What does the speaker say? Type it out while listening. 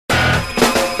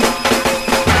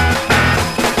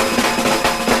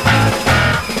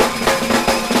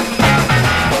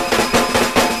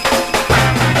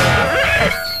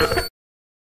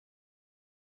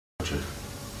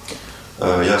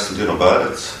Dino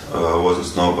Barac, vozim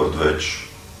snowboard već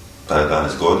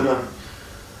 11 godina.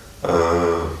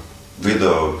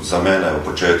 Video za mene u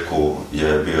početku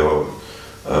je bio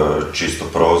čisto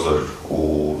prozor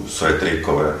u sve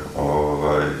trikove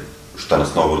šta na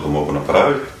snowboardu mogu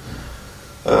napraviti.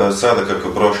 Sada kako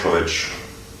je prošlo već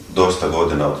dosta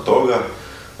godina od toga,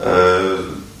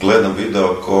 gledam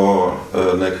video ko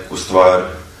nekakvu stvar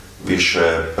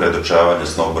više predočavanja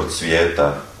snowboard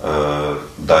svijeta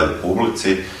dalje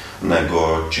publici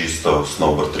nego čisto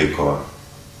snowboard trikova.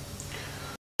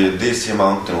 DC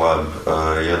Mountain Lab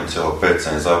 1.5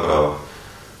 sam izabrao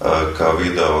kao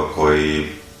video koji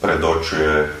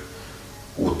predočuje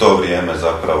u to vrijeme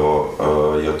zapravo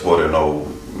je otvorio novu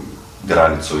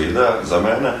granicu videa za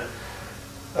mene.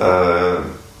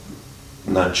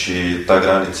 Znači, ta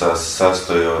granica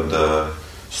sastoji od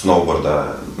snowboarda,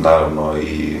 naravno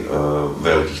i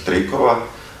velikih trikova,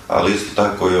 ali isto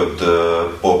tako i od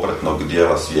popratnog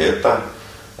dijela svijeta,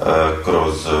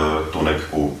 kroz tu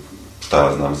nekakvu, šta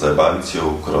ja znam,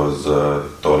 zajebanciju, kroz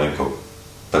to neko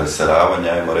preseravanje,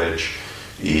 ajmo reći,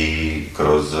 i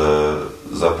kroz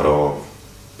zapravo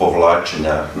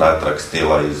povlačenja natrag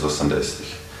stila iz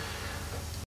 80-ih.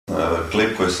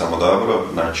 Klip koji sam odabrao,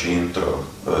 znači intro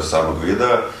samog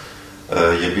videa,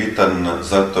 je bitan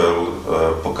zato jer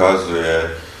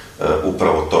pokazuje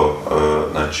upravo to,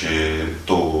 znači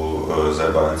tu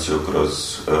zajebanciju kroz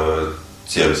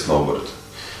cijeli snowboard,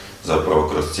 zapravo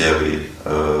kroz cijeli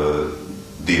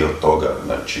dio toga,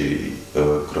 znači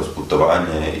kroz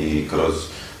putovanje i kroz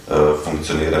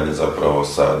funkcioniranje zapravo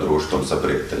sa društvom, sa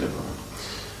prijateljima.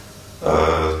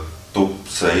 Tu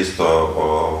se isto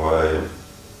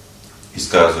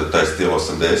iskazuje taj stil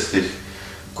 80-ih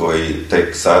koji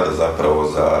tek sada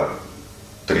zapravo za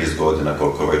 30 godina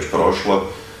koliko je već prošlo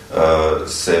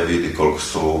se vidi koliko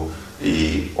su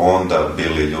i onda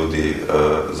bili ljudi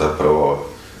zapravo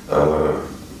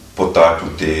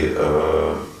potaknuti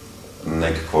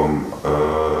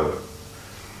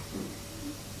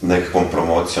nekakvom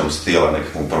promocijom stila,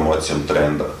 nekakvom promocijom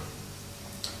trenda,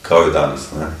 kao i danas,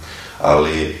 ne?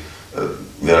 Ali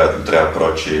vjerojatno treba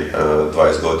proći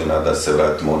 20 godina da se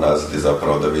vratimo unazad i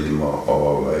zapravo da vidimo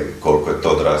koliko je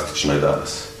to drastično i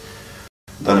danas.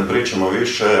 Da ne pričamo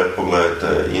više,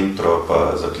 pogledajte intro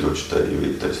pa zaključite i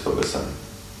vidite iz toga sami.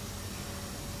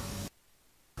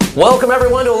 Welcome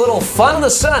everyone to a little fun in the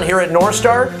sun here at North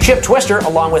Star. Chip Twister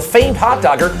along with famed hot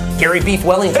dogger Gary Beef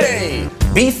Wellington. Hey!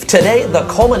 Beef, today the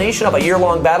culmination of a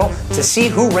year-long battle to see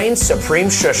who reigns supreme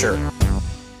shusher.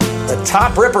 The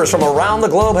top rippers from around the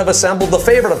globe have assembled. The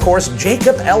favorite, of course,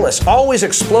 Jacob Ellis. Always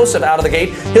explosive out of the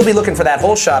gate. He'll be looking for that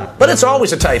whole shot, but it's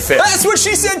always a tight fit. That's what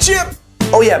she said, Chip!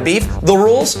 Oh yeah, Beef, the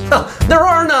rules? Huh, there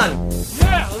are none.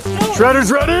 Yeah, let's go!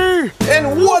 Shredder's ready!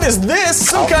 And what is this?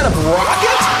 Some kind of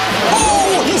rocket?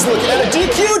 Oh, he's looking at a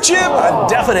DQ, Chip! A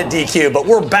definite DQ, but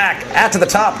we're back at the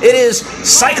top. It is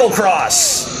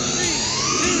cyclocross.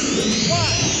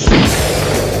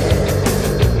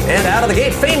 And out of the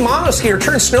gate, famed monoskier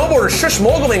turned snowboarder Shush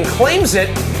Mogulman claims it,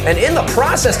 and in the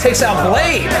process takes out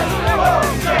Blade.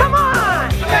 Come on!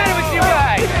 Man with you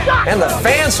guys! And the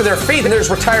fans to their feet, and there's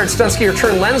retired stunt skier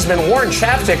turned lensman Warren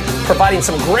Chapstick providing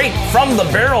some great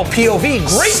from-the-barrel POV.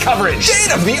 Great coverage!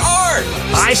 State of the art!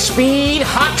 High speed,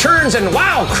 hot turns, and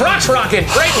wow, crotch rocket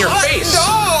right in your face.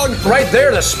 Dog! Right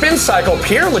there, the spin cycle,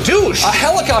 Pierre Ledouche. A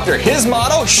helicopter, his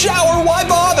motto, shower, why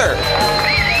bother?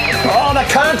 Oh, the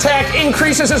contact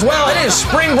increases as well. It is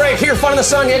spring break here, fun in the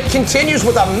sun. It continues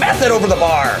with a method over the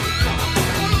bar.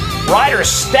 Riders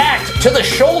stacked to the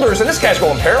shoulders, and this guy's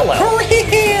going parallel.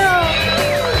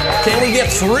 Can we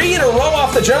get 3 in a row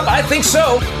off the jump? I think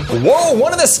so. Whoa,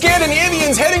 one of the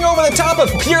Scandinavians heading over the top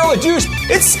of Pierre Ledouche.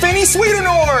 It's Spinny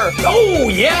Swedenor. Oh,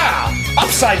 yeah.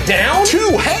 Upside down.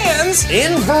 2 hands.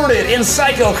 Inverted in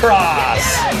cyclocross.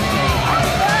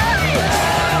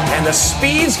 And the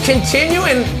speeds continue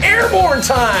in airborne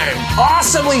time.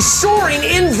 Awesomely soaring,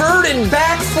 inverted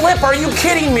backflip. Are you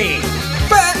kidding me?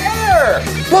 Back air.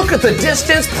 Look at the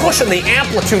distance, pushing the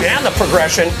amplitude and the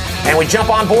progression. And we jump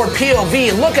on board POV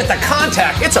and look at the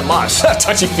contact. It's a must.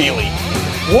 Touchy-feely.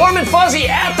 Warm and fuzzy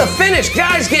at the finish.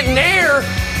 Guys getting air.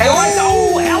 And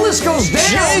oh, Ellis goes down.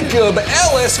 Jacob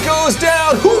Ellis goes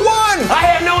down. Who won? I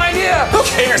have no idea. Who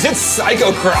cares? It's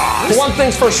cyclocross. One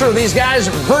thing's for sure, these guys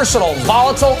are versatile,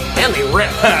 volatile, and they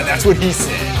rip. That's what he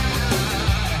said.